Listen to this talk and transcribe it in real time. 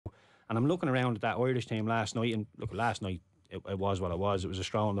And I'm looking around at that Irish team last night, and look, last night it was what it was. It was a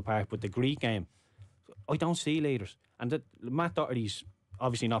stroll in the park. But the Greek game, I don't see leaders. And Matt Doherty's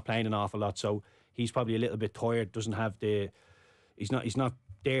obviously not playing an awful lot, so he's probably a little bit tired. Doesn't have he's not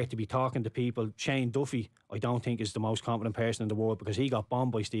there to be talking to people. Shane Duffy, I don't think is the most confident person in the world, because he got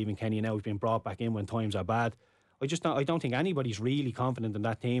bombed by Stephen Kenny and now he's been brought back in when times are bad. I don't think anybody's really confident in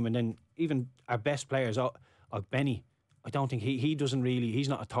that team. And then even our best players, Benny, I don't think he doesn't really. He's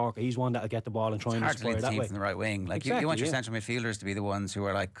not a talker. He's one that'll get the ball and try and inspire that way. It's hard to lead the team from the right wing. Like exactly, you want your central midfielders to be the ones who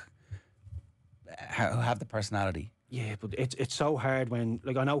are like who have the personality. Yeah, but it's so hard when,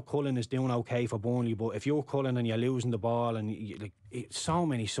 like, I know Cullen is doing okay for Burnley, but if you're Cullen and you're losing the ball and so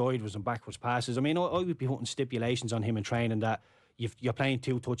many sideways and backwards passes, I mean, I would be putting stipulations on him in training that you're playing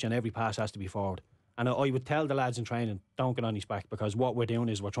two touch and every pass has to be forward. And I would tell the lads in training, don't get on his back, because what we're doing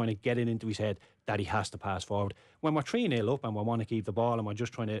is we're trying to get it into his head that he has to pass forward. When we're 3-0 up and we want to keep the ball and we're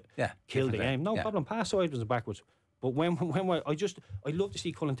just trying to kill the game, no problem, pass sideways and backwards. But when we're, I'd love to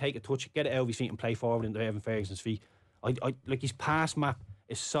see Cullen take a touch, get it out of his feet and play forward into Evan Ferguson's feet. Like, his pass map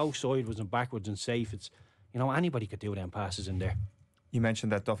is so sideways and backwards and safe. It's, anybody could do them passes in there. You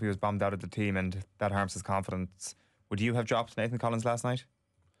mentioned that Duffy was bombed out of the team and that harms his confidence. Would you have dropped Nathan Collins last night?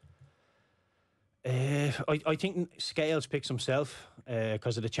 I think Scales picks himself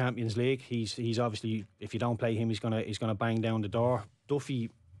because of the Champions League. He's obviously, if you don't play him, he's gonna bang down the door. Duffy,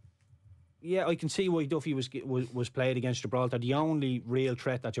 yeah, I can see why Duffy was played against Gibraltar. The only real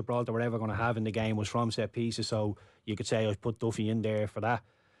threat that Gibraltar were ever going to have in the game was from set pieces, so you could say I put Duffy in there for that.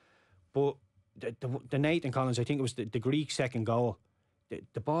 But the Nathan Collins, I think it was the Greek second goal.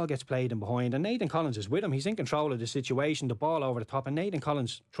 The ball gets played in behind, and Nathan Collins is with him. He's in control of the situation, the ball over the top, and Nathan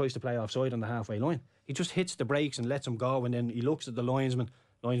Collins tries to play offside on the halfway line. He just hits the brakes and lets him go, and then he looks at the linesman.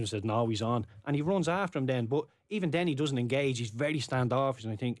 The linesman says, no, he's on. And he runs after him then, but even then he doesn't engage. He's very standoffish,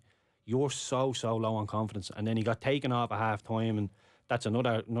 and I think you're so low on confidence. And then he got taken off at half time, and that's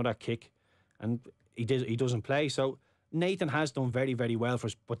another kick, and he doesn't play. So Nathan has done very, very well for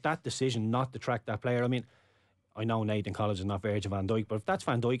us, but that decision not to track that player, I mean, I know Nathan Collins is not Virgil van Dijk, but if that's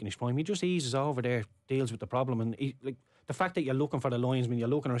Van Dijk in his prime, he just eases over there, deals with the problem. And the fact that you're looking for the linesman, you're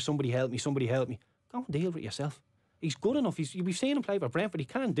looking for somebody help me, go and deal with it yourself. He's good enough. We've seen him play for Brentford. He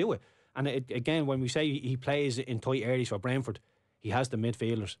can do it. And again, when we say he plays in tight areas for Brentford, he has the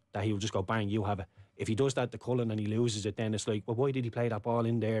midfielders that he will just go, bang, you have it. If he does that to Cullen and he loses it, then it's like, well, why did he play that ball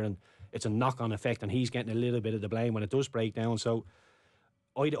in there? And it's a knock-on effect, and he's getting a little bit of the blame when it does break down. So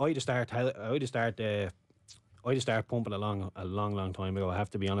I'd start pumping along a long time ago. I have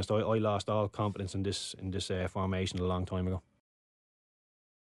to be honest. I lost all confidence in this formation a long time ago.